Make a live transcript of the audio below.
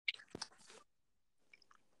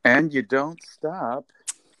And you don't stop.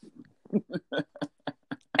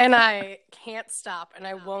 And I can't stop, and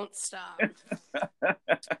I won't stop.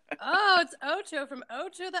 Oh, it's Ocho from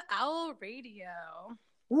Ocho the Owl Radio.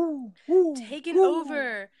 Woo, Taking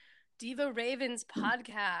over Diva Raven's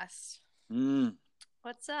podcast.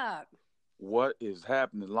 What's up? What is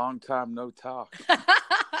happening? Long time no talk.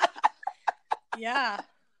 Yeah.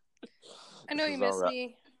 I know you miss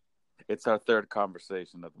me. It's our third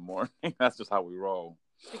conversation of the morning. That's just how we roll.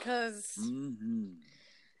 Because,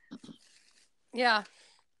 yeah,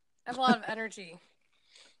 I have a lot of energy.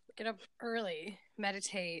 Get up early,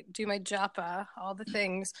 meditate, do my japa, all the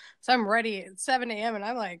things. So I'm ready at 7 a.m. and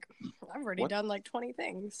I'm like, I've already done like 20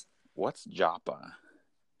 things. What's japa?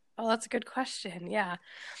 Oh, that's a good question. Yeah.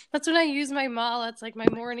 That's when I use my mala. It's like my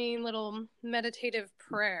morning little meditative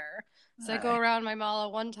prayer. So I go around my mala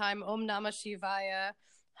one time, Om Namah Shivaya,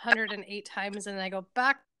 108 times, and then I go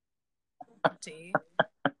back. Oh,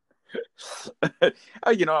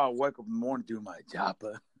 I wake up in the morning, do my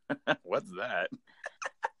japa. What's that?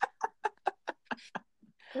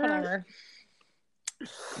 Whatever.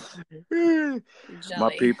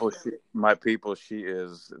 My people, she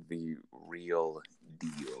is the real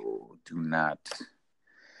deal. Do not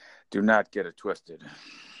get it twisted.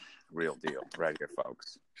 Real deal, right here,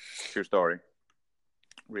 folks. True story.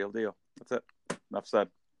 Real deal. That's it. Enough said.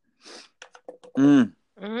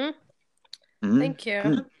 Thank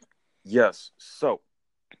you. Yes. So,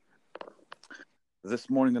 this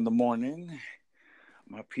morning in the morning,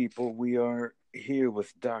 my people, we are here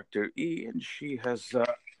with Dr. E, and she has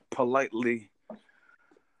politely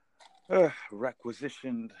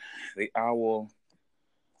requisitioned the owl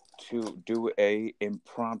to do a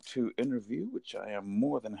impromptu interview, which I am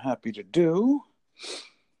more than happy to do.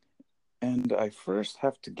 And I first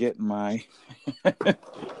have to get my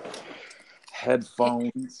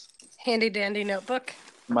headphones. Handy dandy notebook.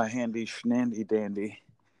 My handy schnandy dandy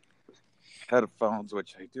headphones,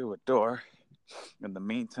 which I do adore. In the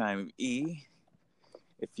meantime, E,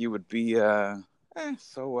 if you would be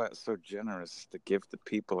so generous to give the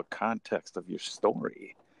people a context of your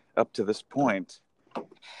story up to this point.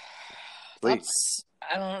 Please.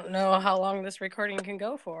 I don't know how long this recording can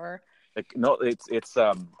go for. It can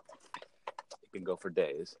go for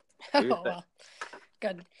days. Oh, well,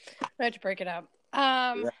 good. I have to break it up.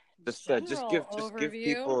 Just give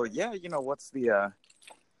people. Yeah, what's the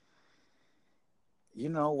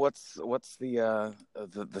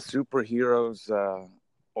the superhero's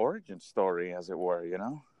origin story, as it were.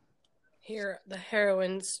 The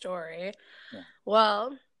heroine story. Yeah.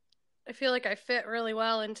 Well, I feel like I fit really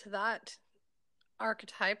well into that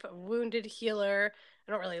archetype of wounded healer.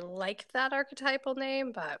 I don't really like that archetypal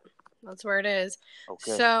name, but that's where it is.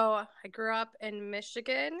 Okay. So I grew up in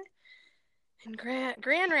Michigan, in Grand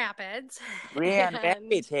Rapids. Grand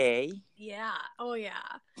Rapids, hey? Yeah. Oh, yeah.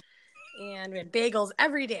 And we had bagels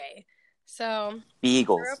every day. So bagels.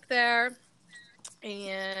 I grew up there,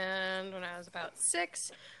 and when I was about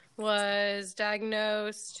 6, was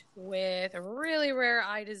diagnosed with a really rare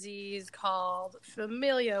eye disease called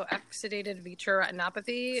familial exudative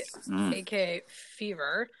vitreoretinopathy, aka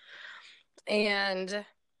fever, and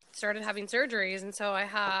started having surgeries. And so I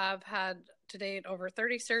have had to date over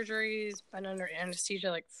 30 surgeries, been under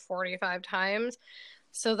anesthesia like 45 times.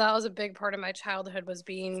 So that was a big part of my childhood, was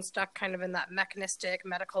being stuck kind of in that mechanistic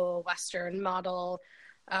medical Western model,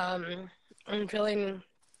 and feeling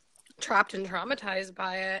trapped and traumatized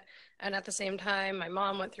by it. And at the same time, my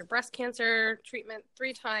mom went through breast cancer treatment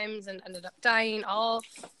 3 times and ended up dying. So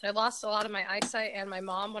I lost a lot of my eyesight and my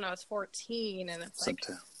mom when I was 14, and it's like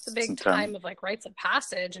it's a big time of like rites of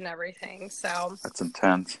passage and everything. So that's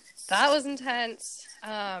intense. That was intense.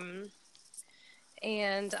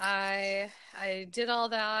 And I did all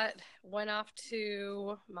that, went off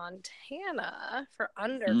to Montana for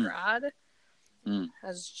undergrad. I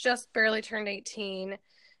was just barely turned 18,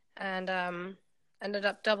 and ended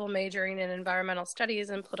up double majoring in environmental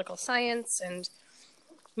studies and political science, and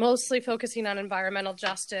mostly focusing on environmental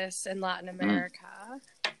justice in Latin America.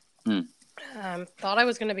 Thought I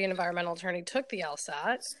was going to be an environmental attorney, took the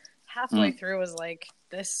LSAT. Halfway through was like,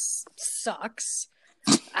 this sucks.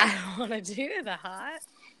 I don't want to do that.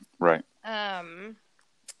 Right. And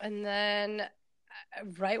then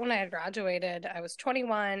right when I had graduated, I was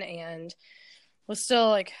 21 and was still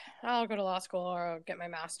like, I'll go to law school or I'll get my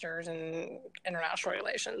master's in international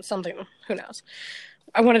relations, something, who knows.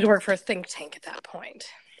 I wanted to work for a think tank at that point.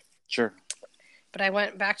 Sure. But I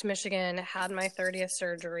went back to Michigan, had my 30th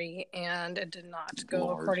surgery, and it did not go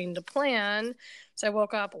according to plan. So I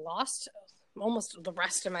woke up, lost almost the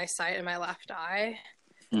rest of my sight in my left eye.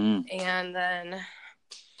 And then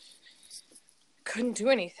couldn't do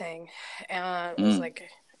anything, and it was Mm. like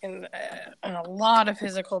in a lot of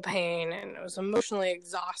physical pain, and it was emotionally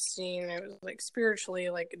exhausting. It was like spiritually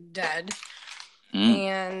like dead, Mm.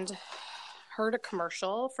 and heard a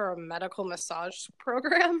commercial for a medical massage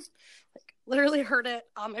program. Like literally heard it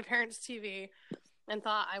on my parents' TV, and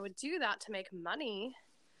thought I would do that to make money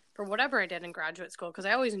for whatever I did in graduate school, because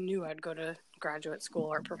I always knew I'd go to graduate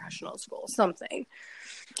school or professional school, something.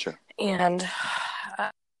 Sure. And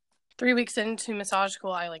 3 weeks into massage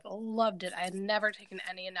school, I like loved it. I had never taken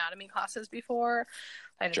any anatomy classes before.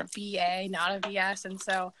 I had Sure. a BA, not a BS, and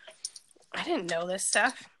so I didn't know this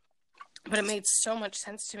stuff, but it made so much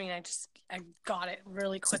sense to me, and I got it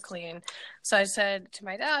really quickly. And so I said to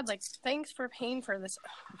my dad, like, thanks for paying for this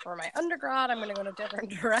for my undergrad. I'm going to go in a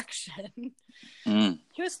different direction. Mm.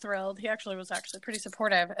 He was thrilled. He was pretty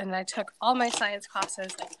supportive. And I took all my science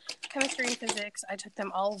classes, like chemistry and physics. I took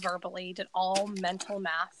them all verbally, did all mental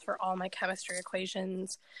math for all my chemistry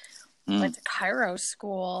equations. Went to Cairo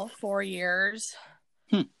school 4 years.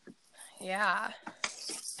 Yeah.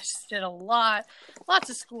 I just did lots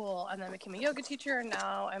of school, and then became a yoga teacher, and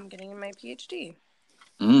now I'm getting my PhD.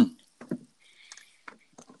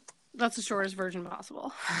 That's the shortest version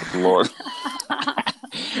possible. Lord.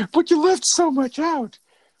 But you left so much out.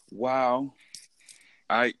 Wow.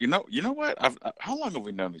 You know what? How long have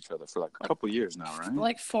we known each other? For like a couple of years now, right?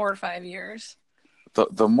 Like 4 or 5 years.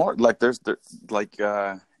 The more like there's like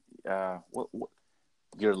what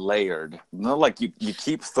you're layered. You know, like you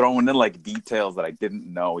keep throwing in like details that I didn't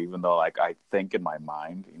know, even though like I think in my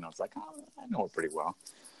mind, you know, it's like, oh, I know it pretty well.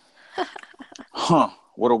 Huh.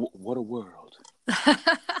 What a world.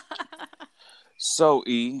 So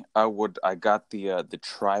I got the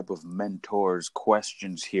tribe of mentors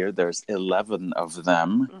questions here. There's 11 of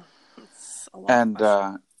them. It's a lot And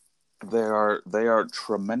of they are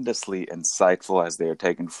tremendously insightful, as they are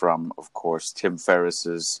taken from, of course, Tim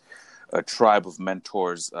Ferriss's Tribe of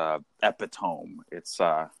Mentors epitome. It's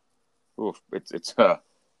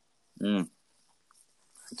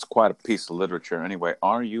quite a piece of literature. Anyway,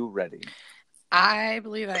 are you ready? I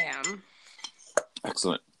believe I am.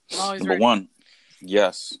 Excellent. Always Number ready. 1,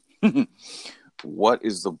 yes. What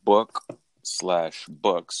is the book/books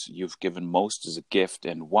you've given most as a gift,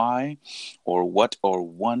 and why? Or what are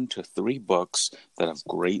 1 to 3 books that have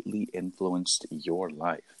greatly influenced your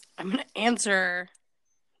life? I'm going to answer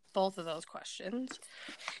both of those questions.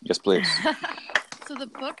 Yes, please. So the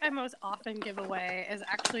book I most often give away is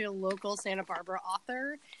actually a local Santa Barbara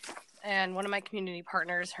author, and one of my community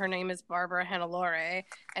partners. Her name is Barbara Hannelore,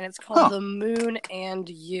 and it's called The Moon and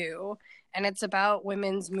You. And it's about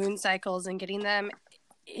women's moon cycles and getting them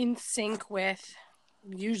in sync with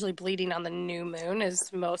usually bleeding on the new moon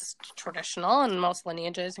is most traditional in most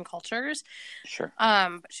lineages and cultures. Sure.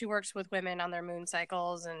 But she works with women on their moon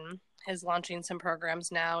cycles and is launching some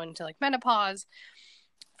programs now into like menopause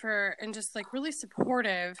and just like really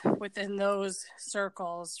supportive within those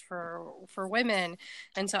circles for women.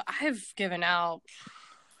 And so I've given out,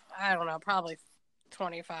 I don't know, probably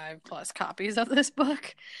 25 plus copies of this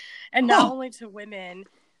book, and not only to women.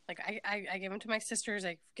 Like I give them to my sisters.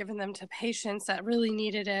 I've given them to patients that really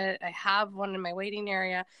needed it. I have one in my waiting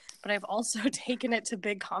area, but I've also taken it to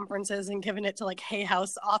big conferences and given it to like Hay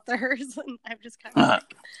House authors, and I've just kind of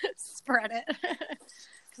like spread it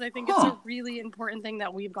because I think it's a really important thing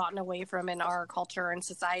that we've gotten away from in our culture and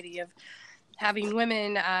society of having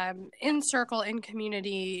women in circle, in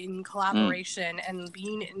community, in collaboration, and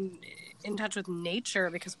being in touch with nature,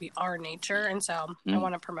 because we are nature. And so I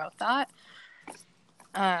want to promote that.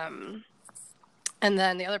 And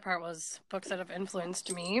then the other part was books that have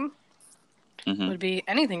influenced me would be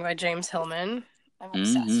anything by James Hillman. I'm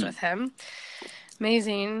obsessed with him.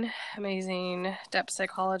 Amazing depth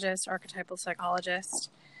psychologist, archetypal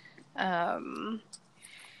psychologist. So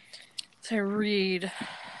I read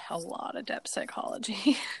a lot of depth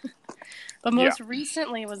psychology. But most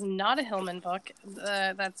recently was not a Hillman book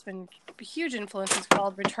that's been a huge influence. It's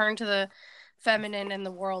called Return to the Feminine and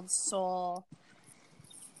the World's Soul.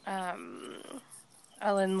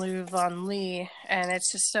 Ellen Lou Von Lee, and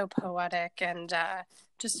it's just so poetic and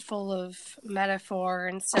just full of metaphor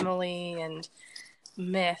and simile and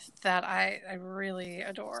myth that I really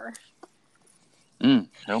adore.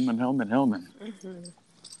 Hillman. Mm-hmm.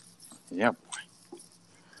 Yep.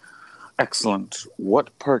 Excellent.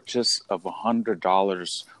 What purchase of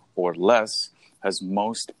 $100 or less has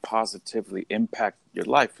most positively impacted your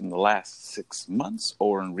life in the last 6 months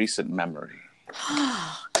or in recent memory?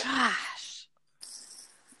 Oh, gosh.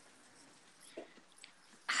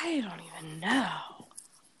 I don't even know.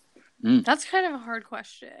 That's kind of a hard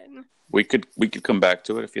question. We could come back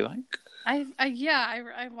to it if you like.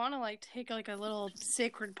 I want to like take like a little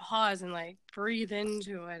sacred pause and like breathe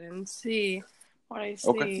into it and see what I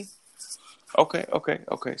Okay. see.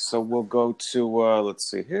 Okay. So we'll go to, let's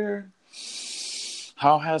see here.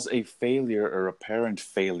 How has a failure or apparent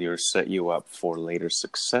failure set you up for later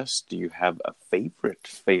success? Do you have a favorite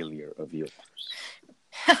failure of yours?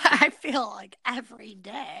 I feel like every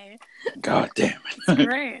day. God damn It's it.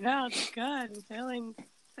 great. No, it's good.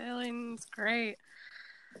 Failing's great.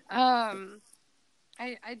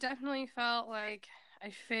 I definitely felt like I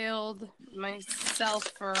failed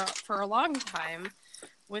myself for a long time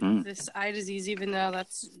with this eye disease, even though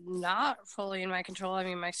that's not fully in my control. I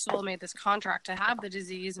mean, my soul made this contract to have the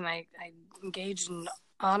disease, and I engaged and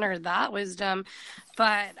honored that wisdom.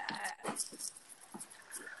 But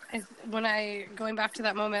going back to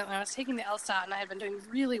that moment when I was taking the LSAT and I had been doing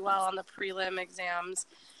really well on the prelim exams,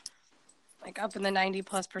 like up in the 90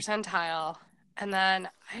 plus percentile. And then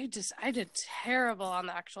I did terrible on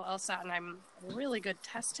the actual LSAT, and I'm a really good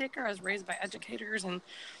test taker. I was raised by educators, and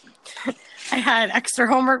I had extra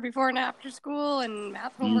homework before and after school and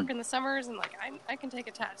math homework in the summers, and like I can take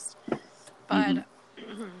a test. But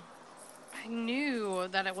I knew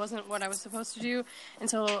that it wasn't what I was supposed to do. And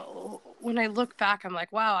so when I look back, I'm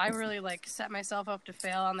like, wow, I really like set myself up to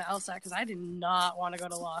fail on the LSAT because I did not want to go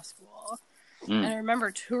to law school. And I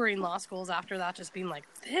remember touring law schools after that, just being like,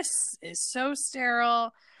 this is so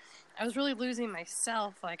sterile. I was really losing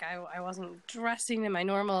myself. Like I wasn't dressing in my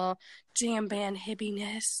normal jam band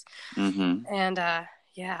hippiness. And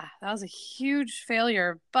yeah, that was a huge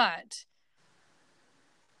failure. But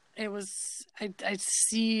it was, I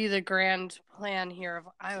see the grand plan here of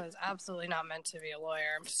I was absolutely not meant to be a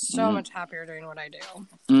lawyer. I'm so much happier doing what I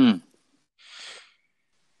do.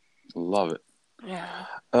 Love it. Yeah.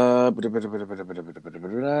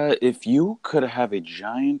 If you could have a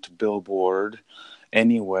giant billboard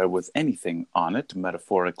anywhere with anything on it,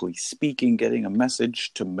 metaphorically speaking, getting a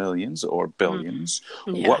message to millions or billions,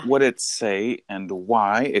 what would it say and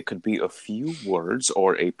why? It could be a few words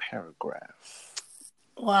or a paragraph.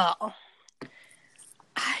 Well,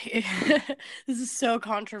 this is so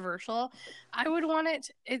controversial. I would want it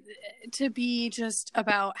to be just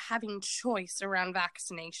about having choice around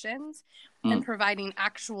vaccinations and providing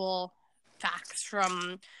actual facts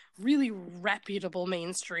from really reputable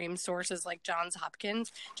mainstream sources like Johns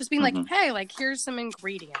Hopkins. Just being like, hey, like here's some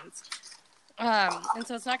ingredients. And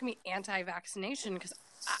so it's not going to be anti-vaccination because,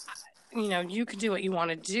 you can do what you want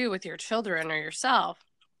to do with your children or yourself.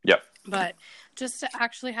 Yep. But just to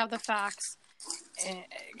actually have the facts,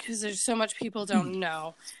 because there's so much people don't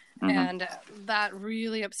know. And that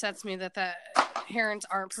really upsets me that the parents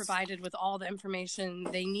aren't provided with all the information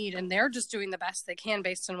they need, and they're just doing the best they can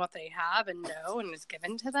based on what they have and know and is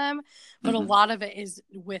given to them. But a lot of it is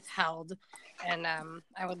withheld, and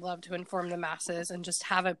I would love to inform the masses and just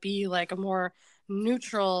have it be like a more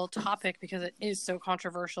neutral topic because it is so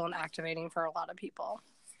controversial and activating for a lot of people.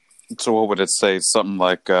 So what would it say? Something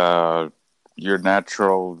like your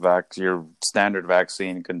your standard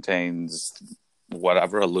vaccine contains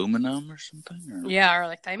whatever, aluminum or something? Or? Yeah, or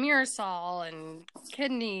like thimerosal and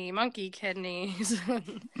monkey kidneys.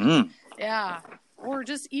 Yeah. Or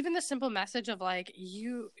just even the simple message of like,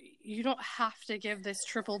 you don't have to give this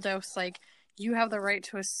triple dose. Like, you have the right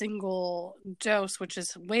to a single dose, which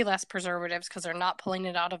is way less preservatives because they're not pulling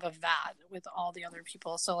it out of a vat with all the other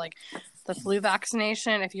people. So like the flu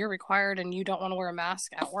vaccination, if you're required and you don't want to wear a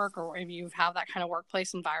mask at work, or if you have that kind of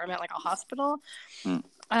workplace environment like a hospital,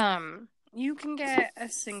 you can get a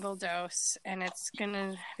single dose and it's going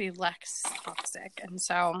to be less toxic. And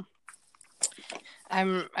so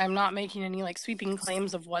I'm not making any like sweeping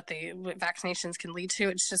claims of what vaccinations can lead to.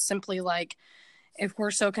 It's just simply like, if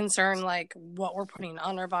we're so concerned like what we're putting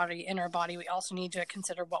on our body, in our body, we also need to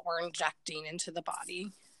consider what we're injecting into the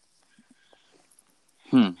body.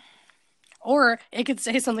 Or it could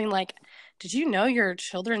say something like, did you know your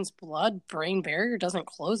children's blood-brain barrier doesn't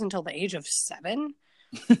close until the age of 7?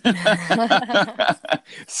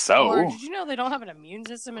 So, or did you know they don't have an immune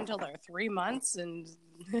system until they're 3 months, and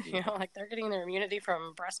like they're getting their immunity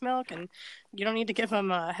from breast milk, and you don't need to give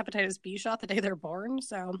them a hepatitis B shot the day they're born.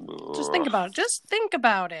 So just think about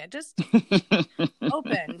it. Just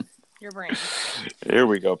open your brain. Here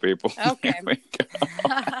we go, people. Okay. Here we go.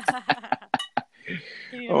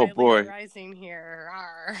 Oh boy, rising here.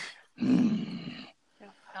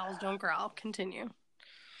 Owls don't growl. Continue.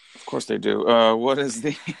 Of course they do. What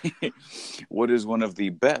is one of the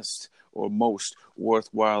best or most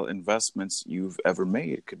worthwhile investments you've ever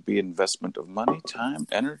made? It could be investment of money, time,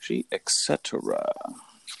 energy, etc.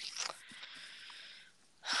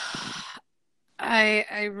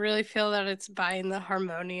 I really feel that it's buying the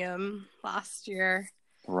harmonium last year.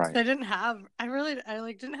 Right. I didn't have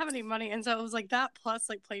didn't have any money, and so it was like that plus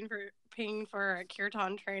like paying for a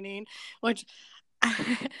kirtan training, which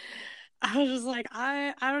I was just like,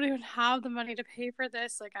 I don't even have the money to pay for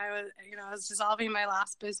this. Like I was dissolving my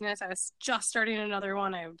last business. I was just starting another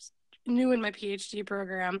one. I was new in my PhD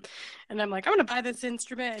program, and I'm like, I'm gonna buy this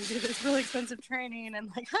instrument and do this really expensive training, and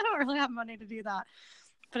like I don't really have money to do that.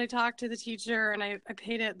 But I talked to the teacher, and I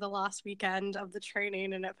paid it the last weekend of the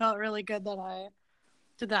training, and it felt really good that I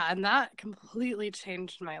did that, and that completely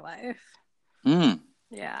changed my life.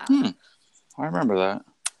 Yeah. I remember that.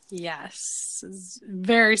 Yes, it's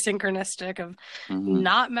very synchronistic of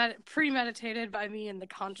not premeditated by me and the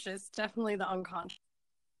conscious, definitely the unconscious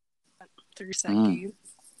through Psyche.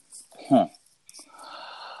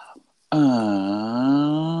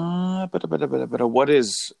 What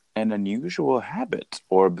is an unusual habit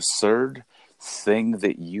or absurd thing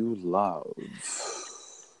that you love?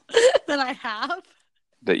 That I have?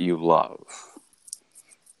 That you love.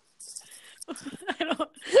 I don't...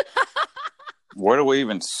 Where do we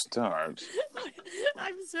even start?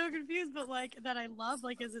 I'm so confused, but like that I love,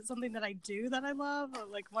 like is it something that I do that I love, or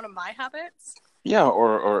like one of my habits? Yeah,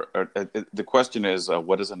 or the question is,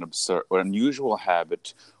 what is an absurd or unusual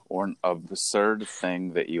habit or an absurd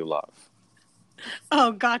thing that you love?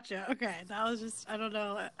 Oh, gotcha. Okay, that was just I don't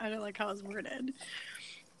know. I don't like how it was worded.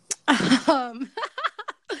 I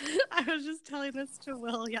was just telling this to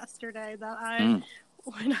Will yesterday that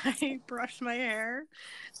when I brush my hair,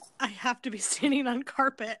 I have to be standing on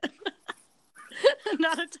carpet,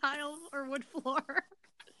 not a tile or wood floor.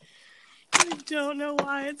 I don't know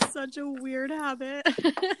why it's such a weird habit.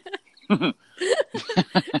 And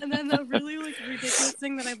then the really like ridiculous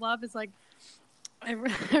thing that I love is like I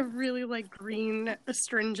really like green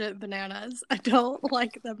astringent bananas. I don't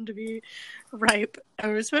like them to be ripe,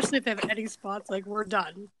 or especially if they have any spots. Like we're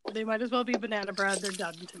done. They might as well be banana bread. They're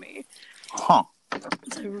done to me. Huh.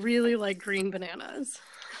 So I really like green bananas.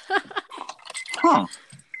 Huh.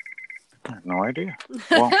 I have no idea.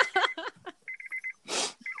 Well,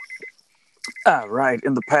 right.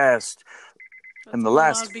 In the past, That's in the a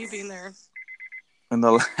last loud beeping there. In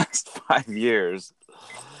the last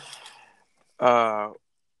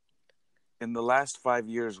 5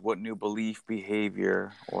 years, what new belief,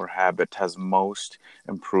 behavior, or habit has most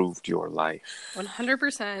improved your life?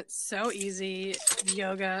 100%. So easy.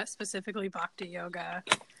 Yoga, specifically Bhakti yoga.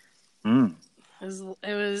 It was,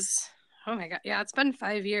 oh my God. Yeah, it's been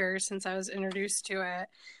 5 years since I was introduced to it.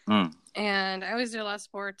 And I always did a lot of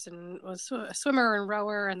sports and was a swimmer and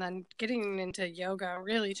rower. And then getting into yoga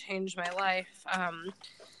really changed my life.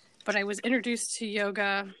 But I was introduced to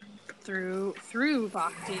yoga through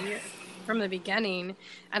Bhakti from the beginning,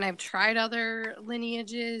 and I've tried other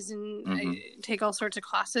lineages and I take all sorts of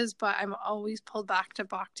classes, but I'm always pulled back to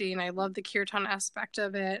Bhakti, and I love the kirtan aspect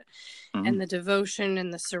of it, and the devotion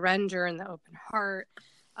and the surrender and the open heart.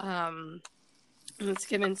 And it's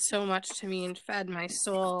given so much to me and fed my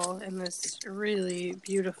soul in this really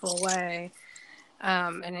beautiful way,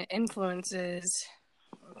 and it influences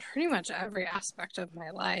pretty much every aspect of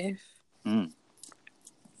my life.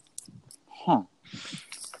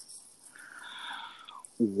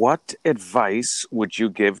 What advice would you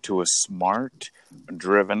give to a smart,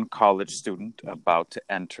 driven college student about to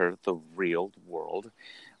enter the real world?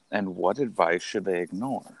 And what advice should they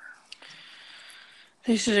ignore?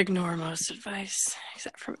 They should ignore most advice,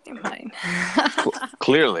 except for mine.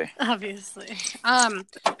 Clearly. Obviously. I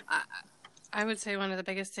would say one of the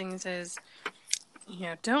biggest things is,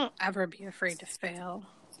 don't ever be afraid to fail.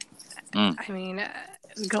 I mean,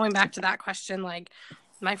 going back to that question, like,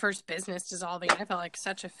 my first business dissolving, I felt like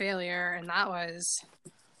such a failure, and that was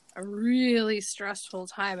a really stressful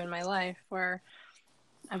time in my life where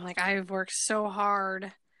I'm like, I've worked so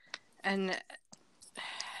hard, and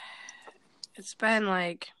it's been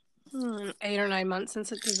like 8 or 9 months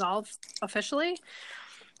since it dissolved officially.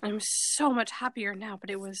 I'm so much happier now,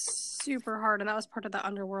 but it was super hard, and that was part of the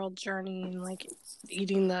underworld journey, and like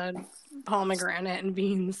eating the pomegranate and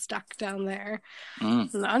being stuck down there in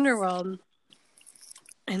the underworld.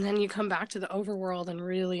 And then you come back to the overworld and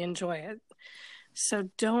really enjoy it. So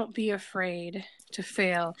don't be afraid to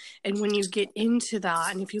fail. And when you get into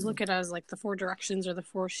that, and if you look at it as like the 4 directions or the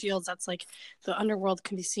 4 shields, that's like the underworld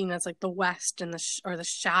can be seen as like the west and the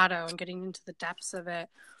shadow, and getting into the depths of it.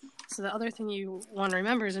 So the other thing you want to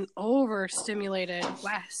remember is an overstimulated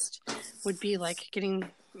west would be like getting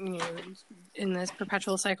in this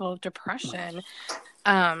perpetual cycle of depression.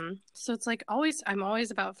 So it's like I'm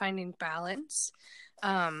always about finding balance.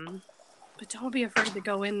 But don't be afraid to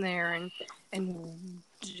go in there and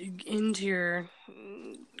into your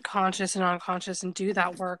conscious and unconscious and do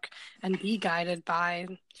that work and be guided by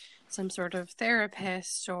some sort of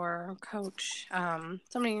therapist or coach,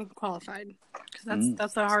 somebody qualified, because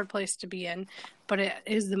that's a hard place to be in, but it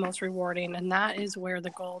is the most rewarding, and that is where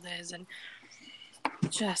the gold is. And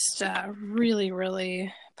just really,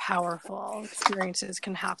 really powerful experiences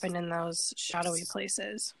can happen in those shadowy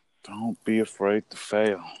places. Don't be afraid to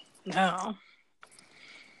fail. No.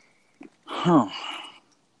 Huh.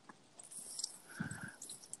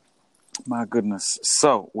 My goodness.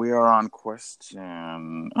 So we are on question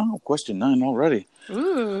 9 already.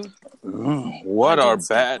 Ooh. What are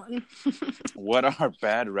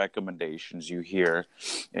bad recommendations you hear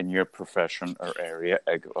in your profession or area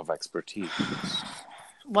of expertise?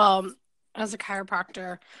 Well, as a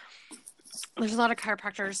chiropractor, there's a lot of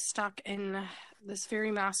chiropractors stuck in this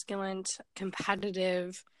very masculine,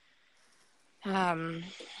 competitive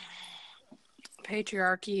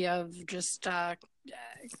patriarchy of just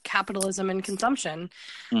capitalism and consumption.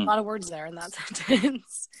 A lot of words there in that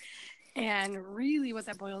sentence. And really what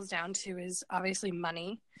that boils down to is obviously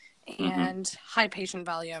money and high patient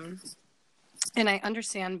volume. And I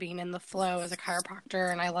understand being in the flow as a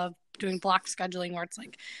chiropractor, and I love doing block scheduling where it's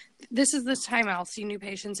like, this is the time I'll see new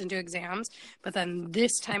patients and do exams, but then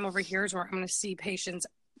this time over here is where I'm going to see patients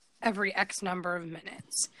every X number of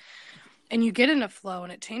minutes. And you get in a flow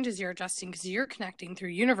and it changes your adjusting because you're connecting through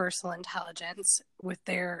universal intelligence with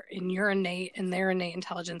your innate and their innate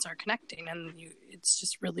intelligence are connecting, and it's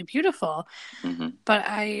just really beautiful. But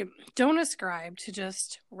I don't ascribe to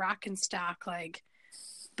just rack and stack like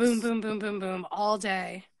boom, boom, boom, boom, boom all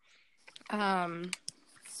day. I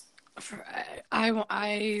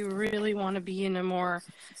really want to be in a more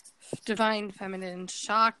divine feminine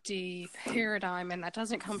Shakti paradigm, and that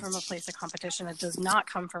doesn't come from a place of competition. It does not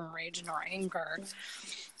come from rage nor anger.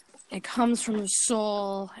 It comes from the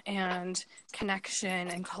soul and connection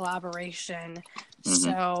and collaboration.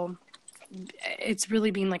 So it's really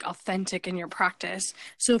being like authentic in your practice.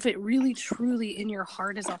 So if it really truly in your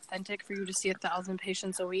heart is authentic for you to see 1,000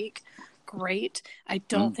 patients a week, great. I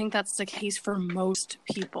don't think that's the case for most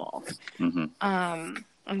people.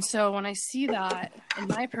 And so when I see that in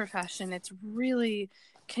my profession, it's really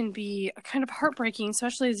can be kind of heartbreaking,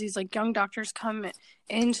 especially as these like young doctors come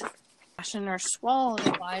into the profession or swallowed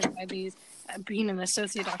alive by these being an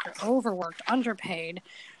associate doctor, overworked, underpaid,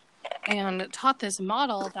 and taught this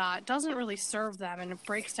model that doesn't really serve them, and it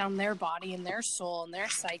breaks down their body and their soul and their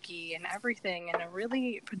psyche and everything in a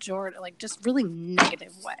really pejorative, like just really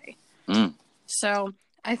negative way. So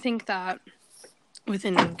I think that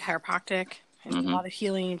within chiropractic and a lot of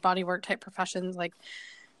healing bodywork type professions, like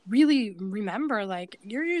really remember, like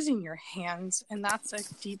you're using your hands, and that's a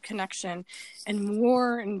deep connection. And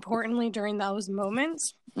more importantly, during those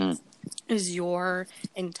moments is your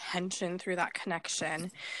intention through that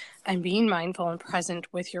connection and being mindful and present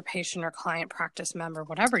with your patient or client, practice member,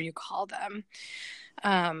 whatever you call them.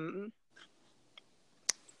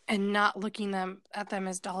 And not looking at them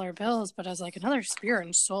as dollar bills, but as like another spirit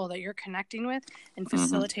and soul that you're connecting with and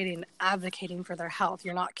facilitating and advocating for their health.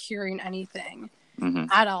 You're not curing anything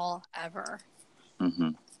at all, ever.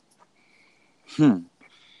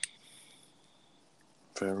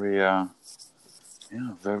 Very,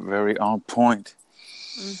 very on point.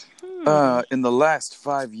 In the last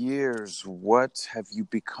 5 years, what have you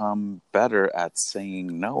become better at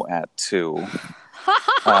saying no to?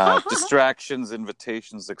 Distractions,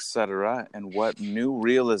 invitations, etc., and what new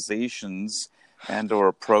realizations and or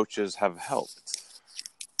approaches have helped?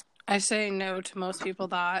 I say no to most people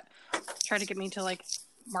that try to get me to like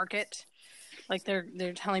market, like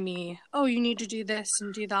they're telling me, oh, you need to do this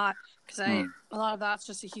and do that, because a lot of that's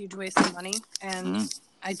just a huge waste of money, and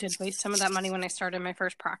I did waste some of that money when I started my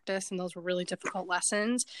first practice, and those were really difficult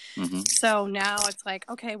lessons. So now it's like,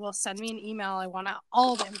 okay, well, send me an email. I want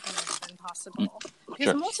all the information possible.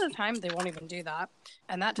 Because most of the time they won't even do that.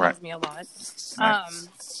 And that tells me a lot. So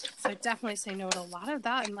I definitely say no to a lot of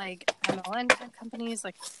that. And like MLN type companies,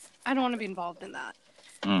 like I don't want to be involved in that.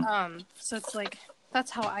 So it's like,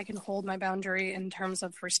 that's how I can hold my boundary in terms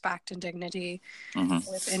of respect and dignity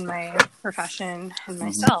within my profession and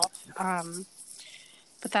myself.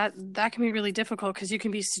 But that can be really difficult because you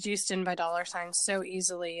can be seduced in by dollar signs so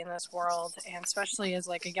easily in this world, and especially as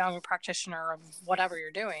like a young practitioner of whatever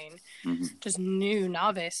you're doing, just new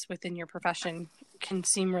novice within your profession can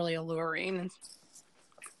seem really alluring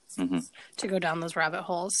to go down those rabbit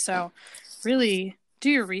holes. So really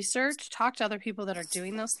do your research, talk to other people that are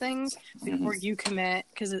doing those things before you commit,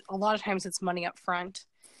 because a lot of times it's money up front,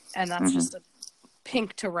 and that's just a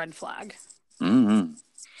pink to red flag.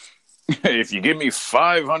 If you give me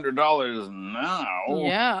 $500 now,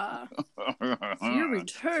 yeah, your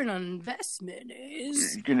return on investment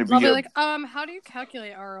is going to I'll be be like, how do you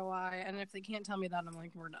calculate ROI? And if they can't tell me that, I'm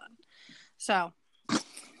like, we're done. So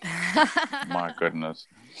My goodness.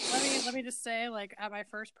 Let me just say, like, at my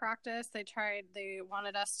first practice, they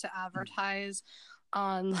wanted us to advertise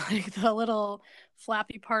on like the little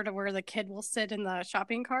flappy part of where the kid will sit in the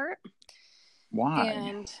shopping cart.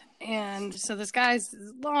 Why? And so this guy's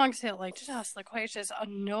long sale, like just like quite just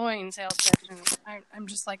annoying sales pitch, and I'm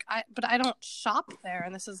just like, but I don't shop there,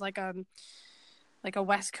 and this is like a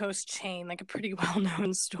West Coast chain, like a pretty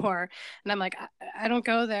well-known store. And I'm like, I don't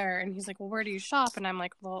go there. And he's like, well, where do you shop? And I'm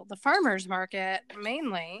like, well, the farmer's market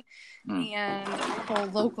mainly, and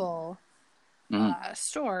local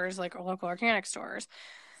stores, like local organic stores.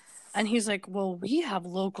 And he's like, well, we have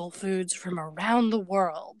local foods from around the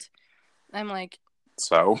world. I'm like,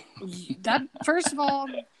 so that, first of all,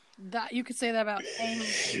 that you could say that about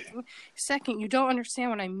anything. Second, you don't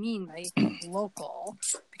understand what I mean by local,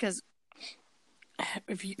 because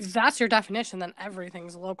if that's your definition, then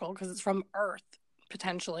everything's local because it's from Earth,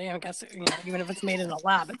 potentially. I guess, even if it's made in a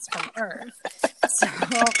lab, it's from Earth. So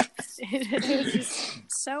it was just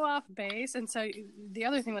so off base. And so the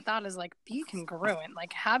other thing with that is, like, be congruent.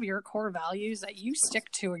 Like, have your core values that you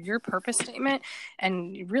stick to, your purpose statement,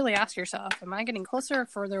 and you really ask yourself, am I getting closer or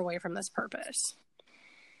further away from this purpose?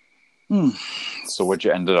 So what'd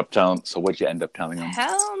you end up telling them?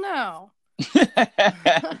 Hell no.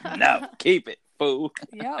 No, keep it.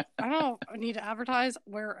 Yeah, I don't need to advertise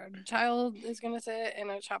where a child is going to sit in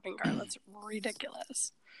a shopping cart. That's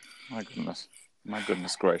ridiculous. My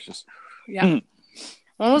goodness gracious. Yeah.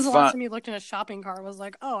 When was the last time you looked in a shopping cart and was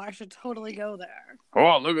like, oh, I should totally go there?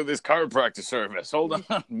 Oh, look at this chiropractic service. Hold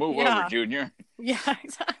on. Move over, Junior. Yeah,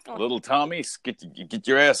 exactly. Little Tommy, get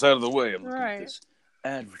your ass out of the way. Look right. at this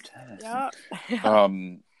advertisement. Yeah.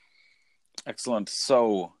 Excellent.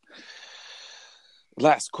 So,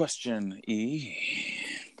 last question, E.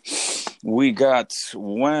 We got,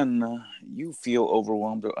 when you feel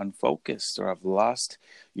overwhelmed or unfocused or have lost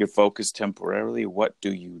your focus temporarily, what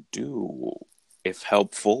do you do? If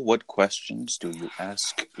helpful, what questions do you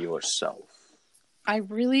ask yourself? I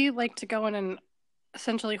really like to go in and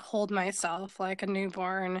essentially hold myself like a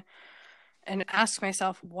newborn and ask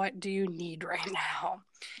myself, what do you need right now?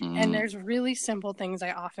 And there's really simple things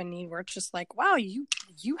I often need where it's just like, wow, you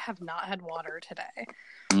have not had water today.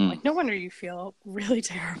 Like, no wonder you feel really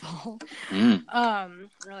terrible. Or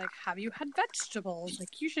like, have you had vegetables?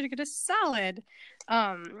 Like, you should get a salad.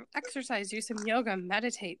 Exercise, do some yoga,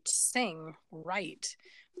 meditate, sing, write.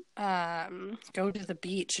 Go to the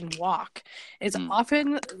beach and walk. It's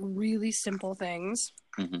often really simple things.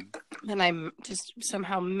 And I'm just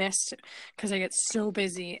somehow missed because I get so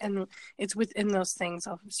busy, and it's within those things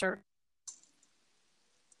I'll start.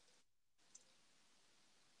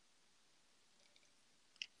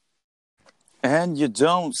 And you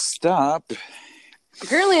don't stop.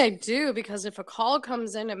 Apparently I do, because if a call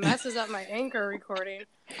comes in, it messes up my Anchor recording.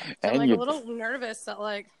 So I'm like a little nervous that,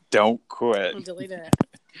 like, don't quit. I'll delete it.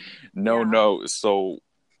 No. So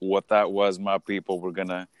what that was, my people,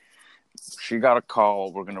 she got a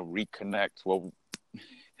call. We're going to reconnect. Well,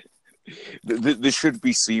 this should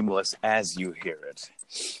be seamless as you hear it.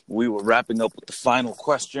 We were wrapping up with the final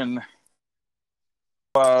question.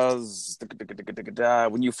 Was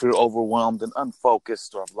when you feel overwhelmed and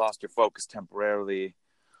unfocused or have lost your focus temporarily,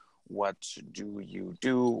 what do you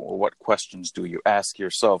do, or what questions do you ask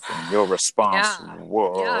yourself? And your response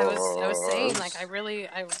was... I was saying, like, I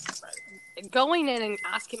going in and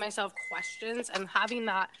asking myself questions and having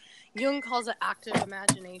that, Jung calls it active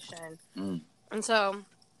imagination. And so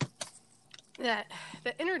the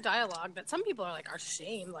inner dialogue that some people are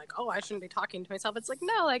ashamed, like, oh, I shouldn't be talking to myself. It's like,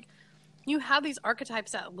 no, like, you have these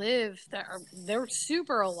archetypes that live, they're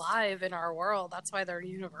super alive in our world. That's why they're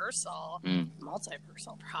universal,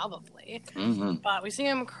 multiversal probably. But we see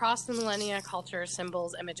them across the millennia, cultures,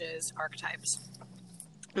 symbols, images, archetypes.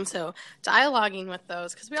 And so dialoguing with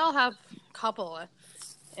those, because we all have a couple of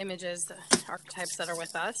images, archetypes that are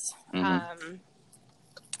with us.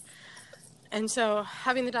 And so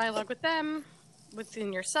having the dialogue with them,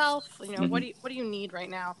 within yourself, what do you need right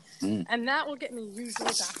now? And that will get me usually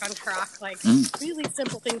back on track. Like, really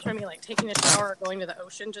simple things for me, like taking a shower or going to the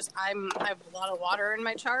ocean. I have a lot of water in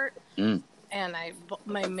my chart, and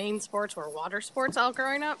my main sports were water sports all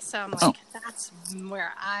growing up. So I'm like, that's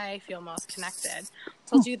where I feel most connected.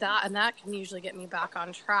 So I'll do that, and that can usually get me back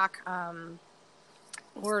on track.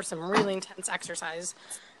 Or some really intense exercise.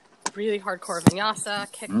 really hardcore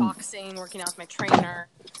vinyasa, kickboxing, working out with my trainer.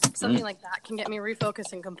 Something like that can get me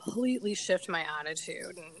refocused and completely shift my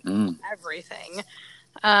attitude and everything.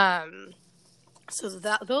 So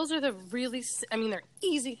those are the really, they're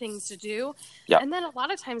easy things to do. Yep. And then a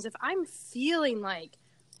lot of times if I'm feeling like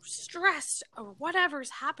stressed or whatever's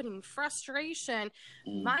happening, frustration,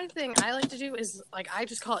 my thing I like to do is, like, I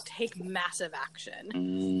just call it take massive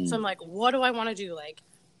action. So I'm like, what do I want to do? Like,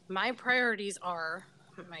 my priorities are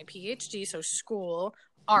my PhD, so school,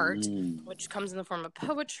 art, which comes in the form of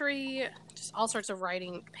poetry, just all sorts of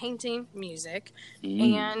writing, painting, music,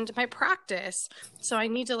 and my practice. So I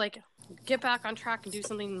need to, like, get back on track and do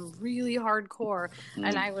something really hardcore.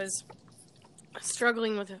 And I was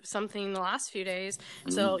struggling with something the last few days.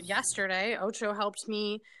 So yesterday, Ocho helped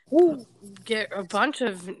me get a bunch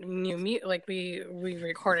of new like we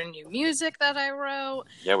recorded new music that I wrote.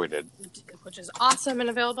 Yeah, we did. Which is awesome and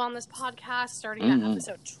available on this podcast starting at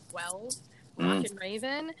episode 12, Rock and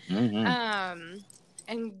Raven.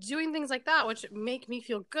 And doing things like that, which make me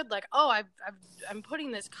feel good. Like, oh, I'm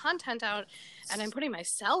putting this content out and I'm putting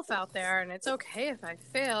myself out there, and it's okay if I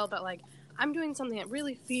fail, but, like, I'm doing something that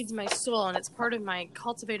really feeds my soul, and it's part of my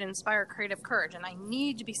cultivate, inspire, creative courage, and I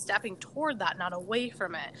need to be stepping toward that, not away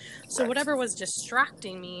from it. So whatever was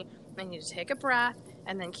distracting me, I need to take a breath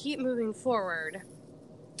and then keep moving forward.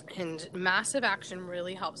 And massive action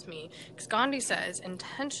really helps me, because Gandhi says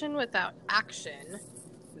intention without action,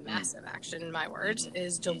 massive action in my words,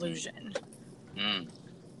 is delusion.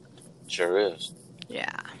 Sure is.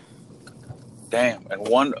 Yeah. Damn. And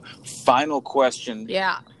one final question.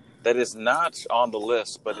 Yeah. That is not on the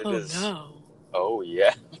list, but it is. Oh, no. Oh,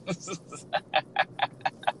 yeah.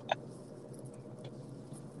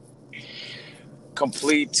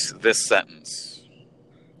 Complete this sentence.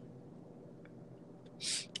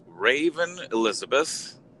 Raven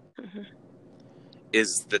Elizabeth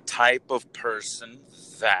is the type of person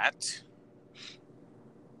that...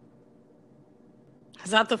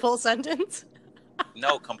 Is that the full sentence?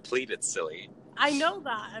 No, complete it, silly. I know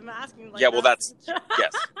that. I'm asking. Like, yeah, well, that's...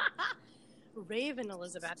 Yes. Raven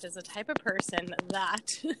Elizabeth is the type of person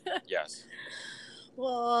that... Yes.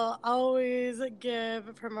 will always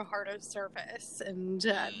give from a heart of service and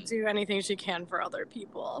do anything she can for other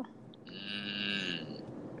people.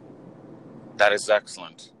 That is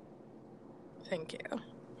excellent. Thank you.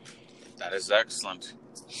 That is excellent.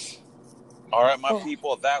 All right, my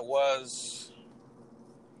people, that was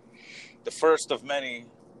the first of many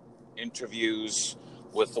interviews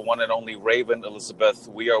with the one and only Raven Elizabeth.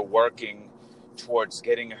 We are working towards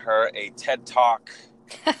getting her a TED Talk.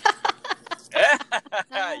 Yeah,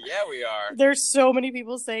 we are. There's so many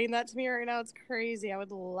people saying that to me right now. It's crazy. I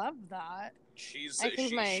would love that. I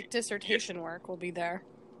think my dissertation work will be there.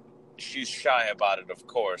 She's shy about it, of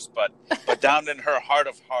course, but down in her heart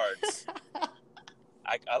of hearts,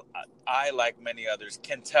 I, like many others,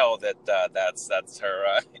 can tell that that's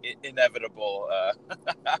her inevitable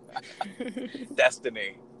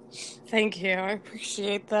destiny. Thank you. I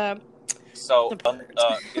appreciate that. So,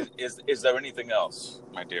 is there anything else,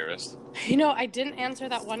 my dearest? You know, I didn't answer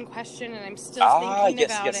that one question, and I'm still thinking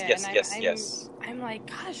about it. Yes. I'm like,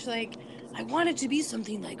 gosh, like, I want it to be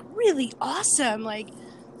something, like, really awesome. Like,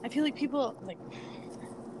 I feel like people, like,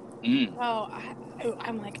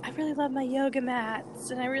 I'm like, I really love my yoga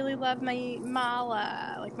mats, and I really love my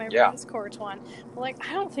mala, like my rose quartz one. But, like,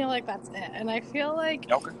 I don't feel like that's it. And I feel like,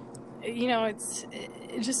 you know, it's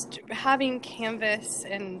just having canvas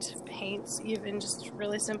and paints, even just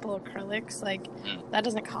really simple acrylics, like, that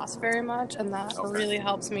doesn't cost very much, and that really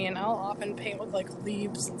helps me. And I'll often paint with, like,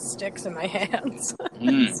 leaves and sticks in my hands.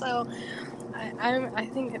 So I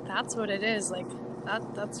think that's what it is. Like,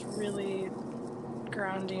 that's really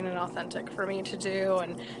grounding and authentic for me to do,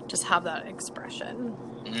 and just have that expression.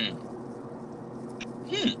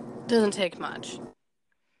 Doesn't take much.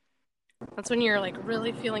 That's when you're, like,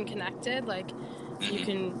 really feeling connected. Like, you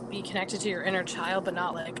can be connected to your inner child, but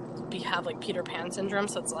not, like, have, like, Peter Pan syndrome.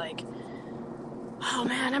 So it's like, oh,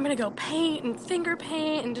 man, I'm going to go paint and finger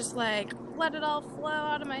paint and just, like, let it all flow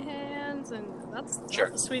out of my hands. And that's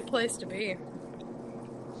a sweet place to be.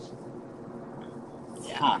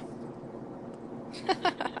 Yeah.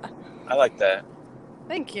 I like that.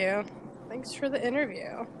 Thank you. Thanks for the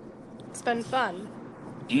interview. It's been fun.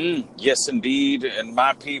 Yes, indeed. And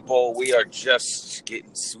my people, we are just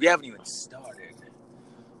we haven't even started.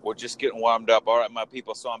 We're just getting warmed up. All right, my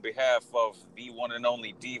people. So on behalf of the one and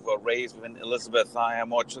only diva, Raven Elizabeth, I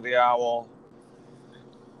am Ocho the Owl.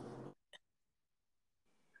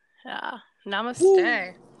 Yeah.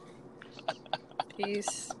 Namaste.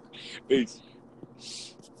 Peace. Peace.